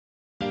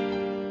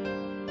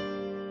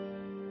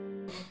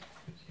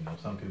you know,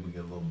 some people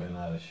get a little bent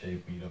out of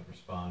shape when you don't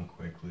respond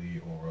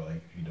quickly, or like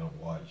if you don't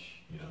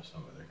watch, you know,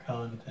 some of their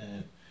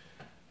content.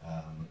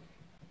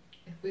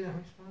 If we don't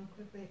respond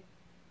quickly,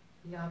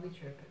 y'all be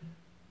tripping.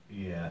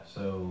 Yeah,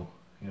 so,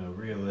 you know,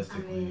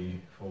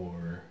 realistically,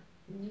 for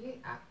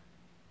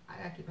I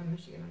gotta keep my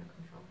Michigan under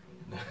control.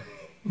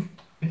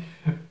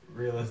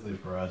 realistically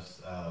for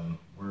us,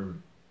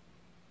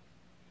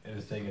 it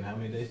has taken how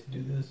many days to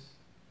do this?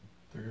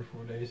 3 or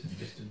 4 days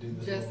just to do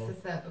this. Just to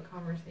set up a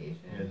conversation.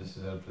 Yeah, just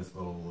to set up this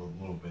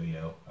little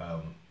video.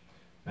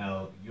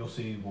 Now you'll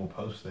see we'll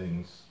post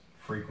things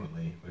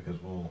frequently because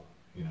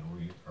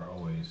we are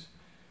always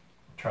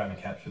trying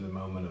to capture the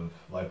moment of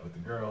life with the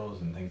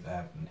girls and things that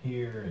happen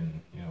here,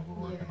 and you know,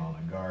 we're working on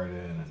a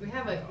garden, and so we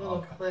have like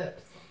little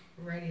clips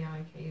ready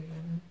on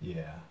occasion.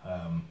 Yeah.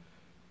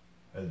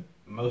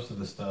 Most of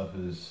the stuff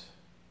is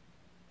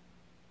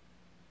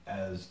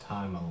as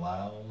time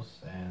allows,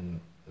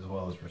 and as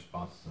well as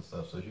responses and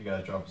stuff. So if you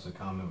guys drop us a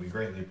comment, we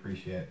greatly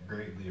appreciate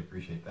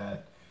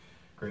that.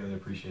 Greatly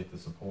appreciate the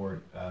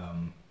support.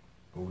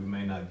 But we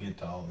may not get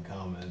to all the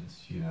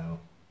comments, you know,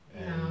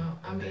 in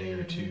a day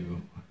or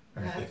two.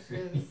 That's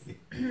just,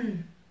 I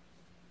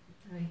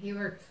mean, he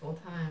works full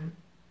time,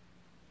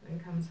 then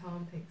comes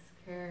home, takes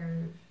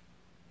care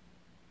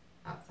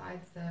of outside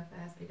stuff that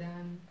has to be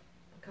done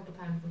a couple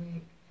times a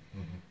week.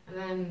 And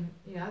then,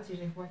 you know, it's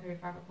usually 4:30,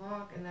 5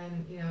 o'clock, and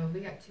then, you know, we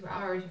got 2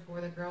 hours before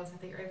the girls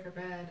have to get ready for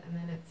bed, and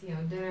then it's, you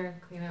know, dinner,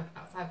 clean up,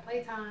 outside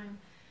playtime.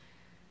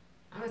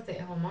 I'm a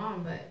stay-at-home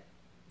mom, but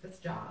it's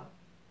a job.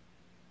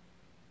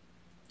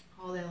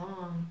 All day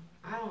long.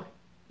 I don't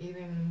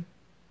even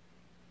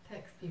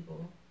text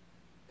people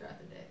throughout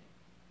the day.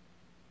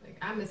 Like,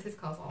 I miss his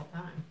calls all the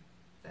time.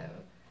 So,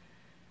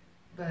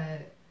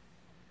 but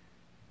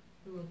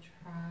we will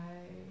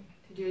try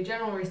to do a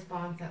general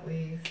response at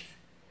least.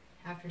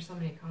 After so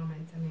many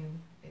comments, I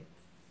mean,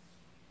 it's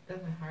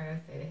definitely hard, I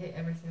say, to hit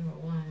every single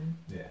one.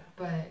 Yeah.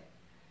 But,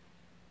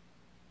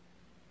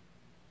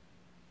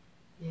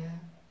 yeah,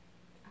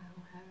 I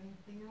don't have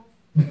anything else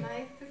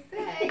nice to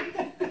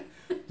say.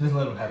 Just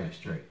let them have it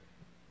straight.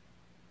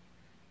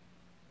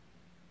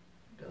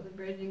 Build a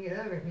bridge and get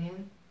over it,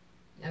 man.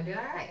 I'll be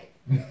alright.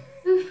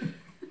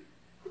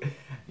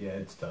 Yeah,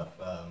 it's tough.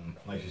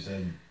 Like you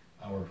said,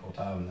 I work full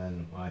time, and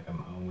then when I come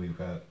home, we've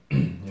got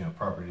you know,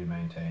 property to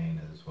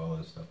maintain as well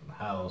as stuff in the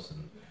house,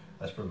 and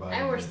that's provided.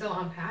 And we're still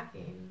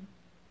unpacking.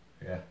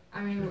 Yeah.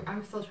 I mean, sure.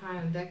 I'm still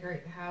trying to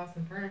decorate the house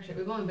and furnish it.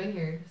 We've only been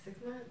here 6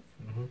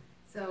 months.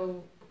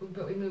 So,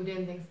 but we moved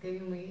in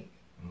Thanksgiving week,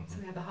 so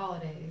we had the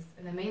holidays,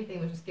 and the main thing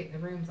was just getting the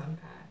rooms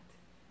unpacked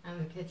and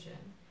the kitchen.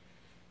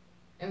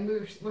 And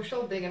we're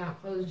still digging out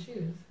clothes and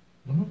shoes.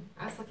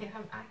 I still can't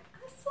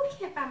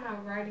find my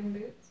riding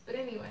boots. But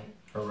anyway.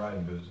 Her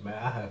riding boots, man.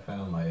 I have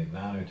found like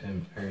 9 or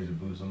 10 pairs of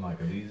boots. I'm like,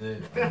 are these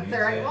it? Are the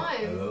right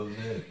ones? Are those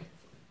it?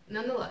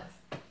 Nonetheless,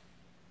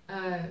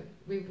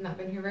 we've not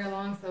been here very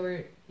long, so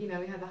we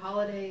had the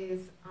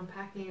holidays,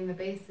 unpacking the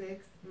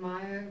basics.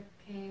 Maya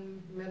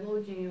came middle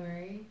of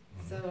January,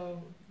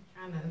 so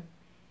kind of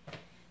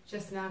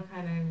just now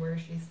where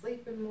she's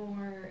sleeping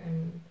more,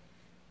 and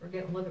we're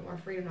getting a little bit more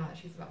freedom now that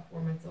she's about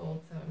 4 months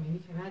old. So, I mean, you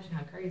can imagine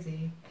how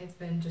crazy it's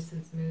been just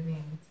since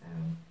moving. So,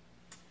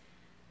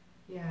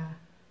 yeah,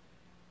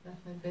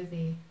 definitely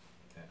busy.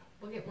 Yeah.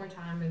 We'll get more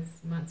time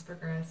as months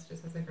progress,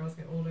 just as the girls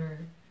get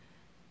older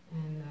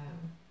and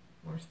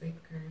more sleep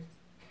occurs.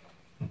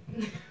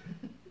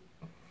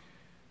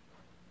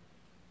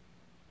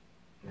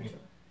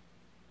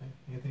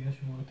 Anything else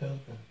you want to tell?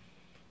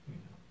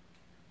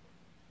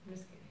 I'm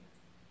just kidding.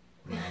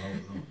 No,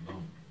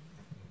 don't.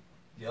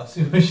 Y'all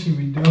see what she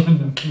be doing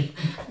to me?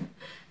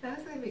 That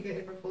was going to be a good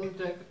April Fool's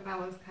joke, but I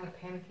was kind of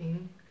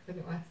panicking because I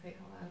didn't want to say it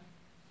out loud.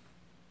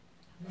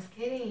 I'm just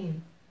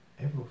kidding.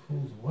 April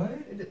Fool's what?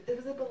 It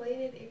was a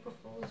belated April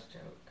Fool's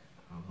joke.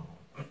 Oh.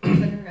 Because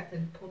I never got to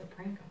pull the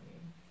prank on you.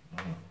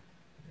 Oh,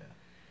 yeah.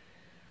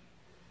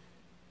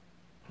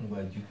 I'm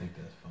glad you think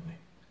that's funny.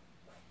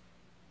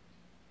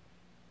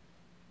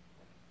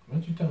 Why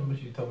don't you tell me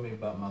what you told me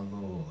about my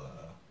little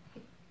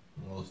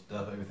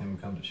stuff, everything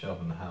becomes a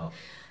shelf in the house?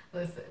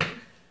 Listen,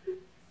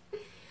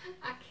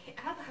 I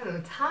don't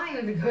have the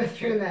time to go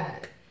through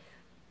that.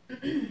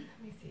 Let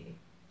me see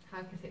how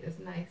I can say this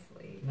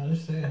nicely. No,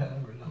 just say it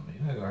however. I mean,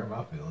 you're not gonna hurt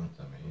my feelings.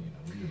 I mean,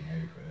 we've been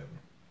married forever.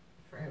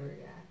 Forever,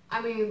 yeah.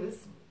 I mean, this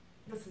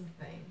is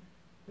the thing.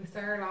 We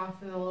started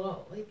off in a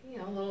little,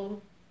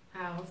 little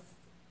house,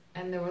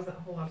 and there wasn't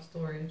a whole lot of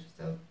storage,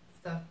 so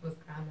stuff was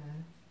kind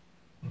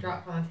of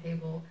dropped on the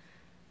table,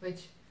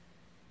 which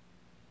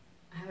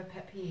I have a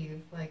pet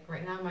peeve. Like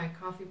right now, my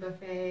coffee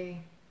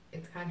buffet,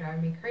 it's kind of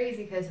driving me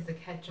crazy because it's a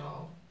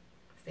catch-all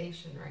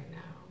station right now.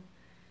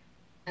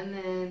 And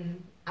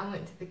then I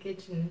went to the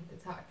kitchen to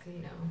talk to,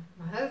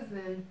 my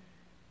husband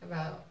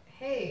about,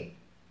 hey,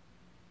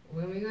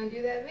 when are we going to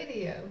do that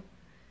video?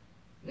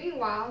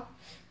 Meanwhile,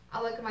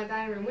 I look at my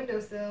dining room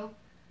windowsill.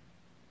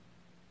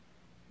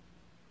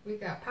 We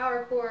got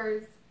power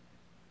cords,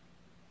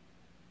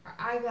 our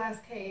eyeglass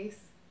case,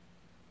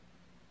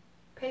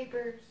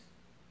 papers.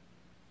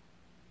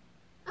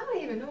 I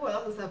don't even even know what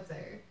else is up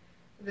there.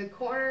 The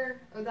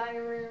corner of the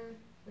dining room,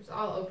 which is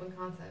all open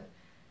concept.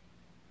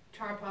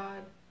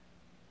 Tripod.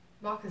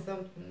 Box of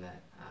something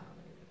that I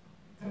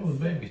don't That was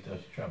baby stuff.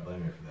 You try to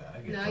blame me for that. I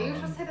get No, you were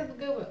supposed to take it to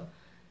Goodwill.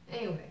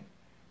 Anyway,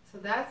 so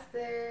that's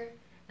there.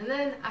 And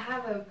then I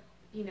have a,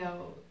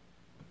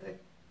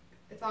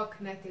 it's all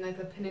connecting, like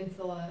the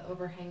peninsula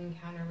overhanging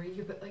counter where you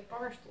could put like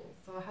bar stools.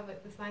 So I have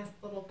like this nice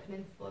little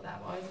peninsula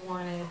that I've always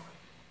wanted.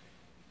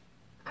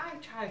 I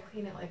try to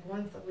clean it like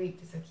once a week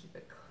just to keep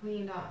it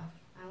cleaned off.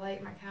 I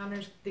like my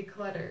counters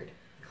decluttered,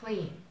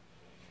 clean.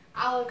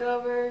 I look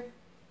over,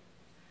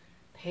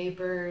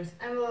 papers,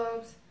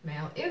 envelopes,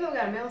 mail. Even though we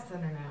got a mail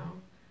center now.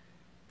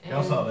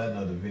 Y'all saw that in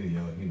another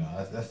video.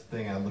 That's the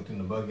thing I looked in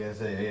the bucket and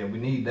said, yeah, we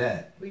need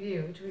that. We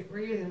do. We're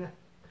using that,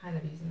 kind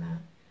of using that.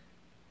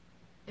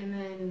 And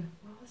then,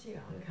 what else you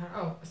got on the counter?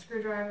 Oh, a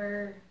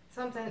screwdriver,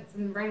 some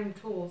random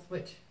tools,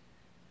 which,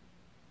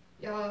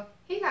 y'all,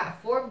 he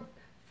got four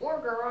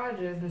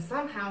garages and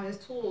somehow his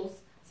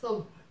tools,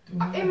 so,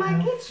 in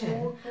my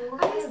kitchen.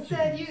 I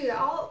said, you get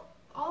all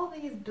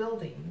these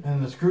buildings.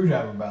 And the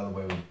screwdriver, by the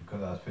way, was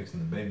because I was fixing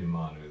the baby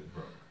monitor that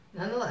broke.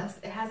 Nonetheless,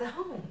 it has a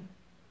home.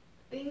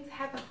 Things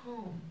have a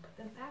home, but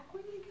then back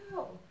where you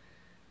go.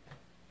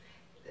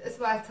 That's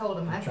what I told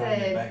him. I Trying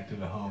to get said, back to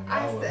the home. I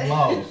I was said,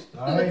 lost.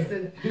 All right.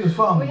 Listen, He was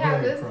following we the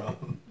have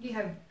breadcrumb. you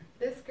have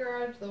this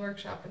garage, the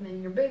workshop, and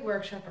then your big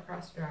workshop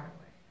across the driveway.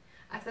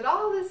 I said,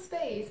 all this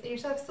space, and your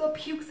stuff still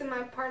pukes in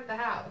my part of the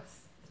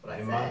house. That's what I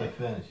said. In my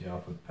defense, y'all,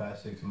 for the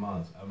past 6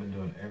 months, I've been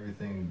doing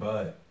everything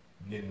but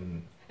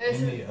getting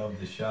any of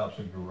the shops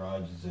or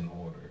garages in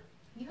order.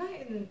 You got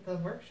it in the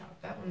workshop.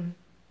 That one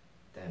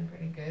done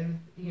pretty good.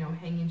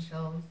 Hanging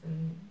shelves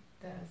and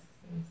desks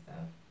and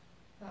stuff.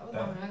 That was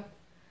on up.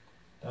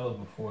 That was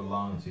before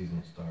lawn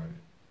season started.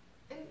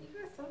 And you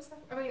got some stuff.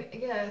 I mean, I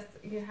guess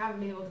you haven't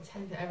been able to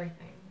tend to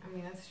everything. I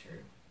mean, that's true.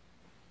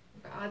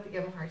 But I like to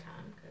give them a hard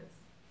time because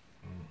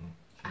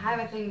I have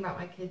a thing about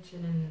my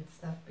kitchen and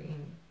stuff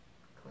being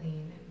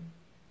clean and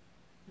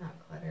not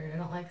cluttered. I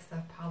don't like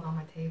stuff piled on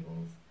my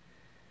tables.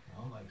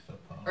 I don't like stuff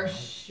piled Or on.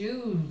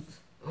 shoes.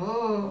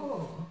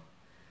 Oh.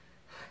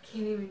 I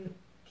can't.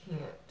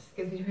 It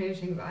gives me too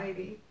much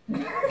anxiety.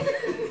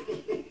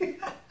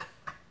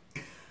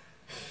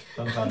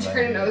 Sometimes I'm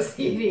turning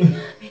OCD.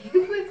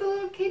 Who puts the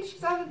little kid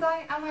shoes on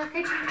our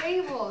kitchen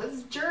table?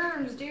 It's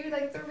germs, dude.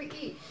 Like, that's where we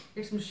eat.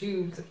 Here's some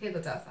shoes. The kid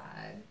that's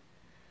outside.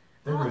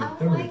 There were like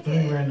three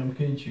it. random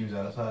kid shoes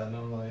outside, and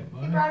I'm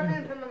like, He brought them in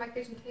and put them on my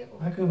kitchen table.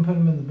 I couldn't put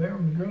them in the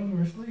bedroom. The girls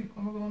were asleep.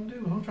 What am I going to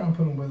do? I'm trying to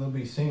put them where they'll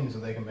be seen so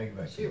they can make it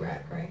back to the Shoe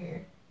rack bedroom. right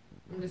here.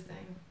 I'm just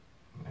saying.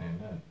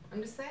 Man,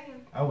 I'm just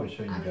saying. I would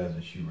show you guys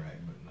a shoe rack,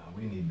 but no,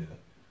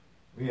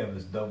 we have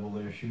this double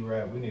layer shoe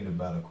rack. We need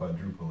about a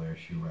quadruple layer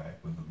shoe rack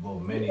with a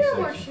little mini You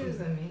got section. more shoes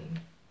than me.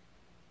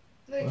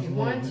 Look at you.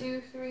 1,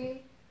 2,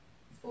 3,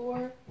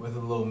 4. With a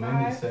little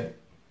five,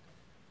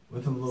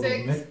 with a little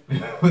six.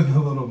 with a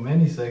little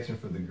mini section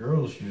for the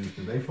girls' shoes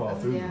because they fall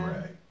through the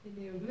rack. They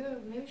do.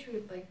 Maybe she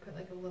would put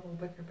a little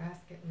wicker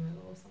basket in the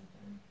middle or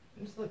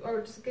something.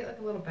 Or just get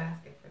a little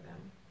basket for them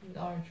from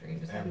Dollar Tree.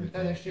 Just have them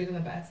throw their shoes in the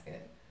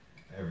basket.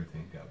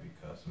 Everything's got to be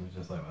custom. It's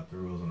just like my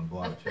 3 Wheels on the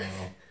Block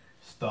channel.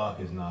 Stock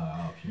is not an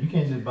option. You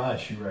can't just buy a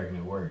shoe rack and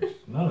it works.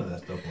 None of that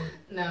stuff works.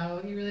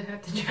 No, you really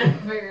have to try to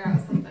figure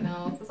out something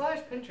else. That's why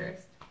there's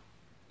Pinterest.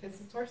 Because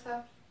the store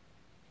stuff,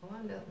 a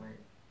lot doesn't work.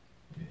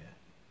 Yeah.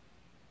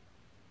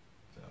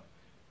 So,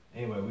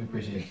 anyway, we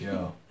appreciate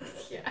y'all.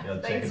 Yeah.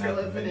 Y'all checking out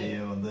the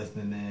video and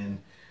listening in.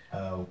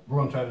 We're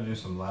going to try to do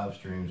some live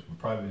streams. We'll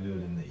probably do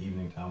it in the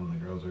evening time when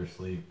the girls are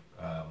asleep.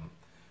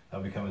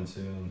 That'll be coming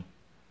soon.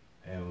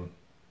 And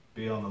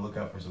be on the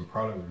lookout for some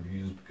product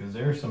reviews because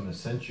there are some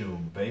essential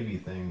baby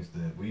things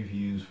that we've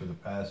used for the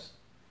past,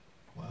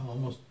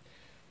 almost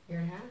year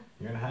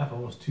and a half,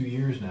 almost 2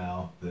 years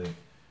now that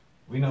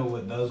we know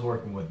what does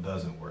work and what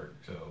doesn't work.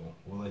 So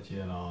we'll let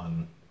you in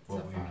on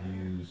what we've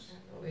used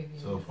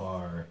so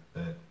far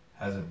that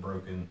hasn't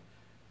broken.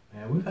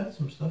 And we've had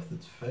some stuff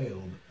that's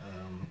failed.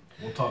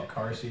 We'll talk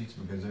car seats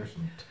because there's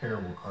some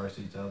terrible car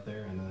seats out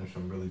there and then there's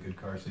some really good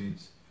car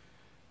seats.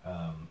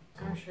 I'm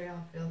sure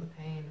y'all feel the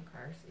pain of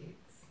car seats.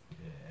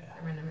 Yeah.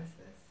 They're my nemesis.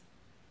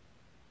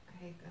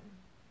 I hate them.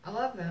 I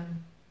love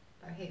them,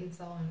 but I hate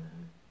installing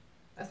them.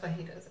 That's why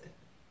he does it.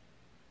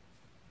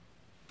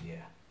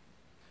 Yeah.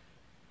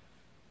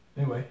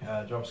 Anyway,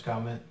 drop us a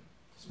comment,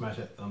 smash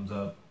that thumbs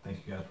up. Thanks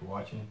you guys for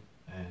watching,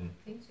 and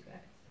Thanks, you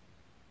guys.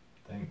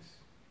 thanks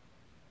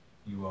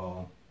you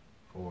all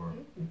for.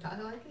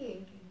 Talking like a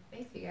Yankee.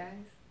 Thanks, you guys.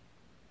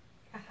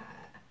 Yeah,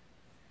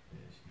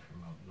 she's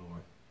from up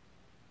north.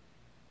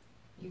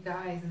 You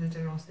guys is a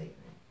general statement.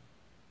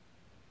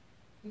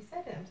 You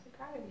said it. I'm so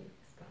proud of you.